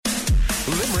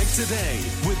Limerick Today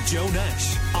with Joe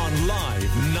Nash on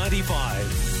Live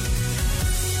 95.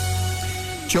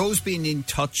 Joe's been in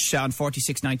touch on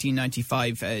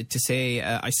 461995 to say,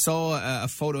 I saw a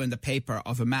photo in the paper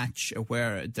of a match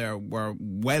where there were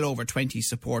well over 20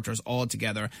 supporters all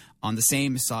together on the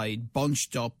same side,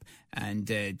 bunched up, and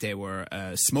they were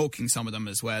smoking, some of them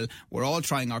as well. We're all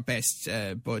trying our best,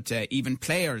 but even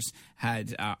players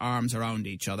had arms around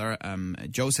each other.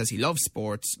 Joe says he loves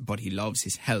sports, but he loves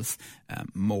his health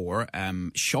more.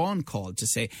 Sean called to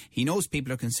say he knows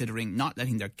people are considering not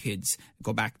letting their kids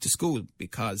go back to school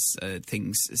because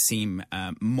things seem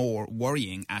more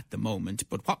worrying at the moment.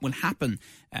 But what will happen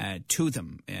to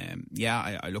them?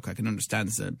 I can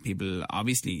understand people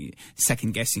obviously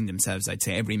second-guessing themselves, I'd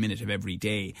say, every minute of every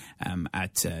day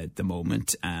at the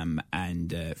moment.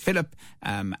 Philip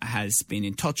has been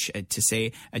in touch to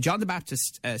say John the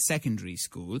Baptist Secondary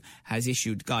School has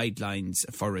issued guidelines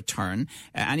for return.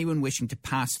 Anyone wishing to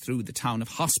pass through the town of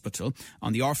Hospital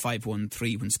on the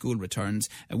R513 when school returns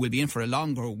will be in for a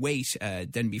longer wait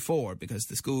than before, because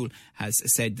the school has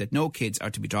said that no kids are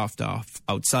to be dropped off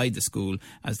outside the school,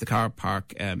 as the car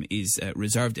park is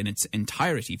reserved in its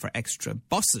entirety for extra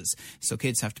buses. So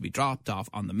kids have to be dropped off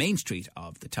on the main street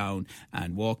of the town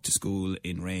and walk to school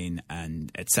in rain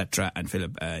and etc. And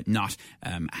Philip not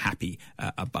happy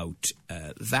about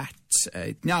that.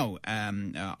 Now,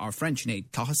 our friend Sinead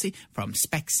Tahasi from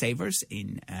Specsavers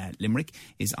in Limerick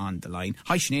is on the line.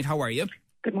 Hi Sinead, how are you?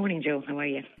 Good morning, Joe. How are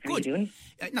you? How are you doing?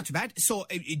 Not too bad. So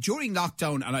during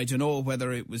lockdown, and I don't know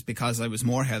whether it was because I was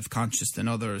more health conscious than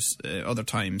other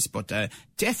times, but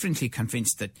definitely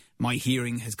convinced that my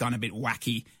hearing has gone a bit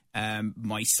wacky.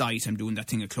 My sight, I'm doing that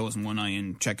thing of closing one eye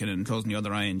and checking and closing the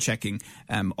other eye and checking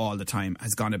all the time,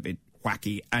 has gone a bit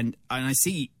wacky. And I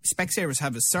see Specsavers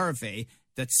have a survey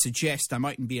that suggests I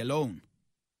mightn't be alone.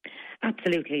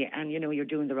 Absolutely, and you're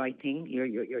doing the right thing. You're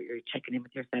checking in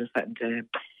with yourself, and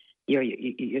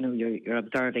you're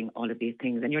observing all of these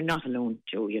things, and you're not alone,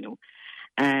 Joe.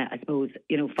 I suppose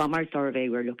from our survey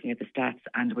we're looking at the stats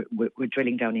and we're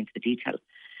drilling down into the detail.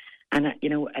 And,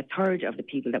 a third of the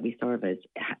people that we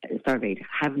surveyed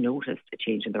have noticed a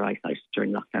change in their eyesight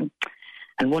during lockdown.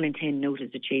 And 1 in 10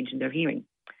 noticed a change in their hearing.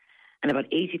 And about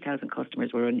 80,000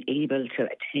 customers were unable to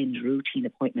attend routine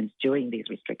appointments during these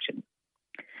restrictions.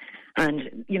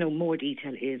 And, more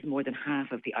detail is more than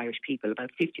half of the Irish people, about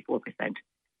 54%,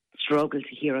 struggle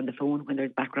to hear on the phone when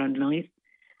there's background noise.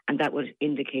 And that would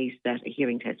indicate that a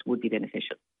hearing test would be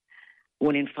beneficial.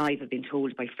 1 in 5 have been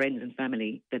told by friends and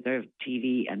family that their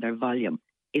TV and their volume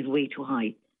is way too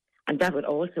high. And that would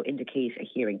also indicate a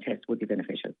hearing test would be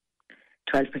beneficial.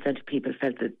 12% of people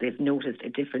felt that they've noticed a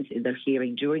difference in their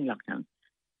hearing during lockdown.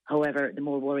 However, the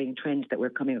more worrying trend that we're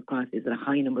coming across is that a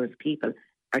high number of people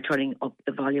are turning up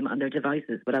the volume on their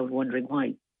devices without wondering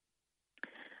why.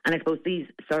 And I suppose these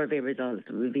survey results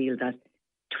reveal that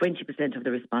 20% of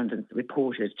the respondents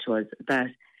reported to us that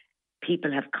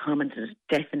people have commented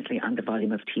definitely on the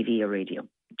volume of TV or radio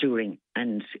during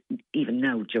and even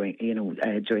now during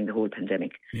the whole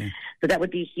pandemic. Yeah. So that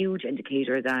would be a huge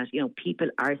indicator that, people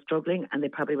are struggling and they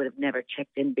probably would have never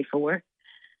checked in before.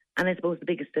 And I suppose the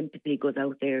biggest sympathy goes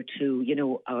out there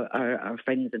to, our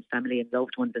friends and family and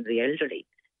loved ones and the elderly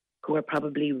who are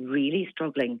probably really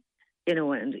struggling,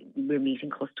 and we're meeting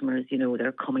customers, that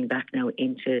are coming back now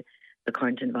into the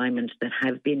current environment that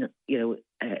have been,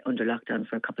 under lockdown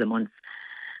for a couple of months.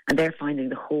 And they're finding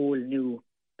the whole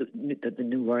the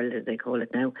new world, as they call it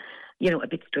now, a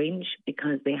bit strange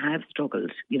because they have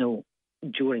struggled,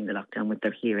 during the lockdown with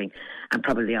their hearing and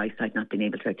probably eyesight, not being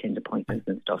able to attend appointments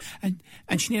and stuff. And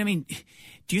Sinead,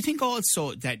 do you think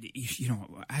also that,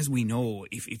 as we know,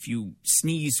 if you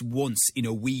sneeze once in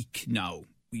a week now,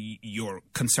 you're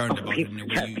concerned about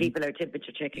it? People are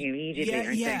temperature checking immediately,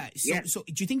 aren't they? So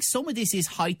do you think some of this is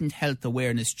heightened health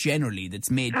awareness generally that's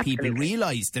made people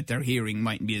realise that their hearing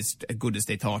mightn't be as good as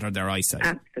they thought, or their eyesight?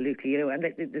 Absolutely, and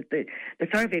the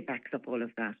survey backs up all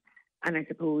of that. And I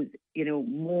suppose,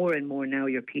 more and more now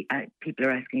people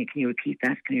are asking, can you repeat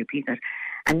that? Can you repeat that?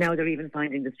 And now they're even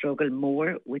finding the struggle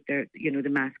more with their, the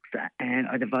masks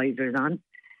or the visors on.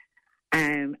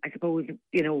 I suppose,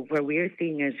 where we're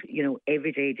seeing it,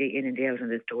 every day in and day out on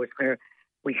the stores, where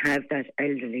we have that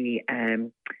elderly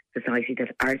society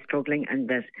that are struggling, and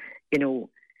that,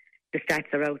 the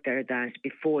stats are out there that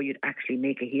before you'd actually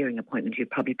make a hearing appointment, you'd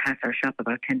probably pass our shop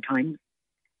about 10 times.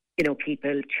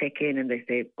 People check in and they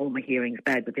say, oh, my hearing's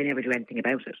bad, but they never do anything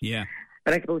about it. Yeah.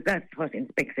 But I suppose that's what in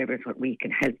Specsavers, what we can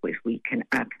help with. We can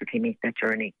absolutely make that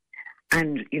journey.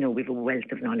 And, we have a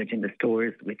wealth of knowledge in the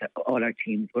stores with all our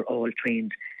teams. We're all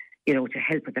trained, to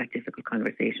help with that difficult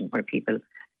conversation where people,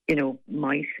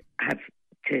 might have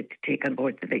to take on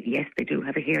board that yes, they do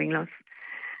have a hearing loss,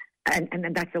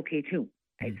 and that's okay too.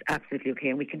 It's absolutely okay,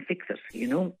 and we can fix it, you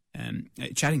know.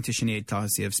 Chatting to Sinead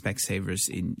Thossey of Specsavers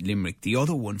in Limerick, the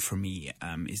other one for me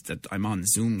is that I'm on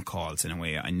Zoom calls in a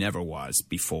way I never was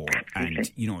before. Absolutely.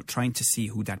 And, you know, trying to see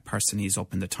who that person is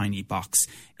up in the tiny box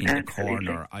in Absolutely. The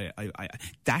corner,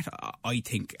 I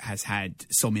think has had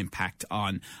some impact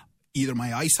on either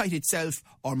my eyesight itself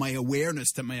or my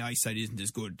awareness that my eyesight isn't as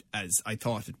good as I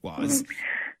thought it was. Mm-hmm.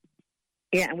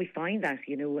 Yeah, and we find that,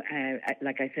 you know,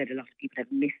 like I said, a lot of people have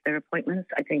missed their appointments.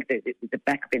 I think the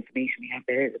backup information we have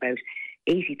there is about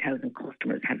 80,000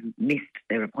 customers have missed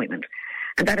their appointment.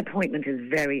 And that appointment is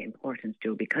very important,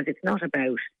 Joe, because it's not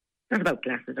about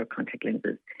glasses or contact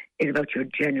lenses. It's about your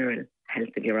general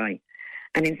health of your eye.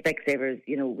 And in Specsavers,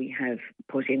 you know, we have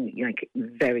put in like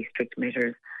very strict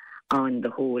measures on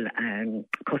the whole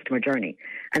customer journey.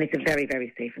 And it's a very,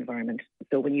 very safe environment.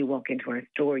 So when you walk into our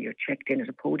store, you're checked in at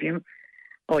a podium.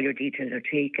 All your details are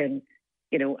taken,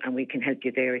 you know, and we can help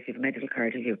you there if you have a medical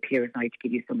card, if you have PRSI to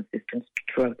give you some assistance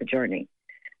throughout the journey.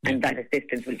 And that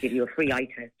assistance will give you a free eye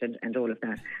test and all of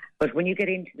that. But when you get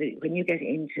into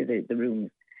the rooms,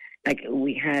 like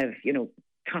we have, you know,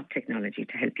 top technology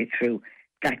to help you through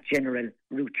that general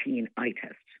routine eye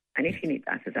test. And if you need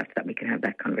that, after that, we can have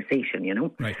that conversation, you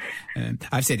know. Right.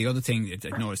 I'd say the other thing that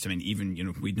I've noticed, I mean, even, you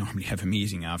know, we normally have a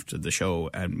meeting after the show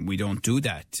and we don't do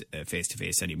that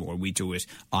face-to-face anymore. We do it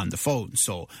on the phone.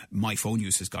 So my phone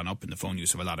use has gone up and the phone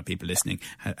use of a lot of people listening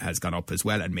has gone up as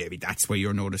well. And maybe that's where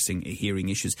you're noticing hearing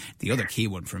issues. The other key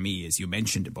one for me is you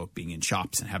mentioned about being in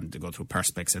shops and having to go through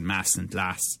perspex and masks and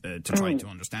glass to try to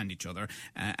understand each other.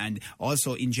 And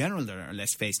also, in general, there are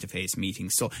less face-to-face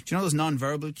meetings. So do you know those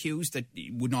non-verbal cues that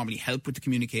would normally help with the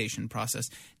communication process?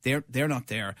 They're not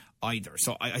there either.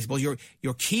 So I suppose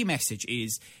your key message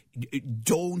is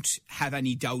don't have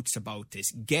any doubts about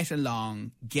this. Get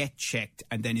along, get checked,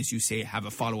 and then, as you say, have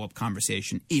a follow-up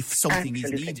conversation if something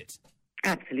is needed.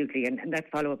 Absolutely, and that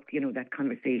follow-up, you know, that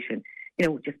conversation, you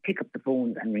know, just pick up the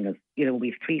phones and ring us. You know, we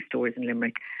have 3 stores in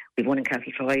Limerick. We've one in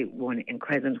Castlefroy, one in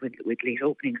Crescent with late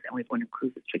openings, and we've one in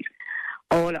Cruiser Street.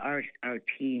 All our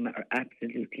team are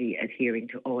absolutely adhering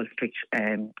to all strict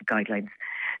guidelines.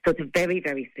 So it's a very,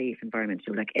 very safe environment.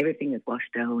 So, like, everything is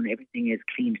washed down, everything is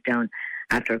cleaned down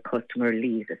after a customer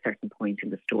leaves a certain point in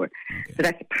the store. Okay. So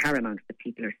that's paramount that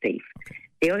people are safe. Okay.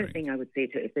 The other thing I would say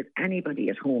if there's anybody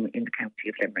at home in the county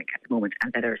of Limerick at the moment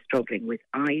and that are struggling with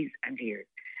eyes and ears,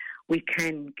 we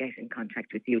can get in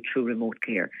contact with you through remote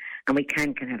care, and we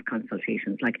can have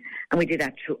consultations. And we did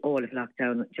that through all of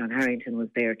lockdown. John Harrington was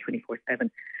there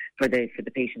 24/7 for the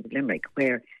patients of Limerick,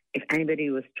 where if anybody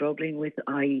was struggling with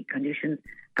eye conditions,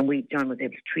 and John was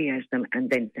able to triage them and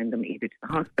then send them either to the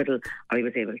hospital or he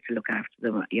was able to look after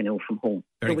them, you know, from home.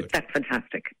 Very good. That's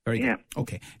fantastic. Very good.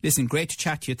 Okay. Listen, great to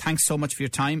chat to you. Thanks so much for your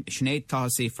time. Sinead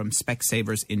Thossey from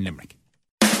Specsavers in Limerick.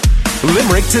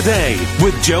 Limerick Today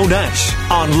with Joe Nash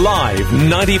on Live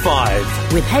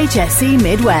 95. With HSE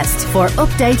Midwest. For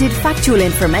updated factual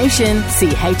information, see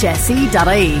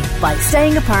hse.ie. By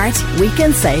staying apart, we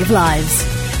can save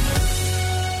lives.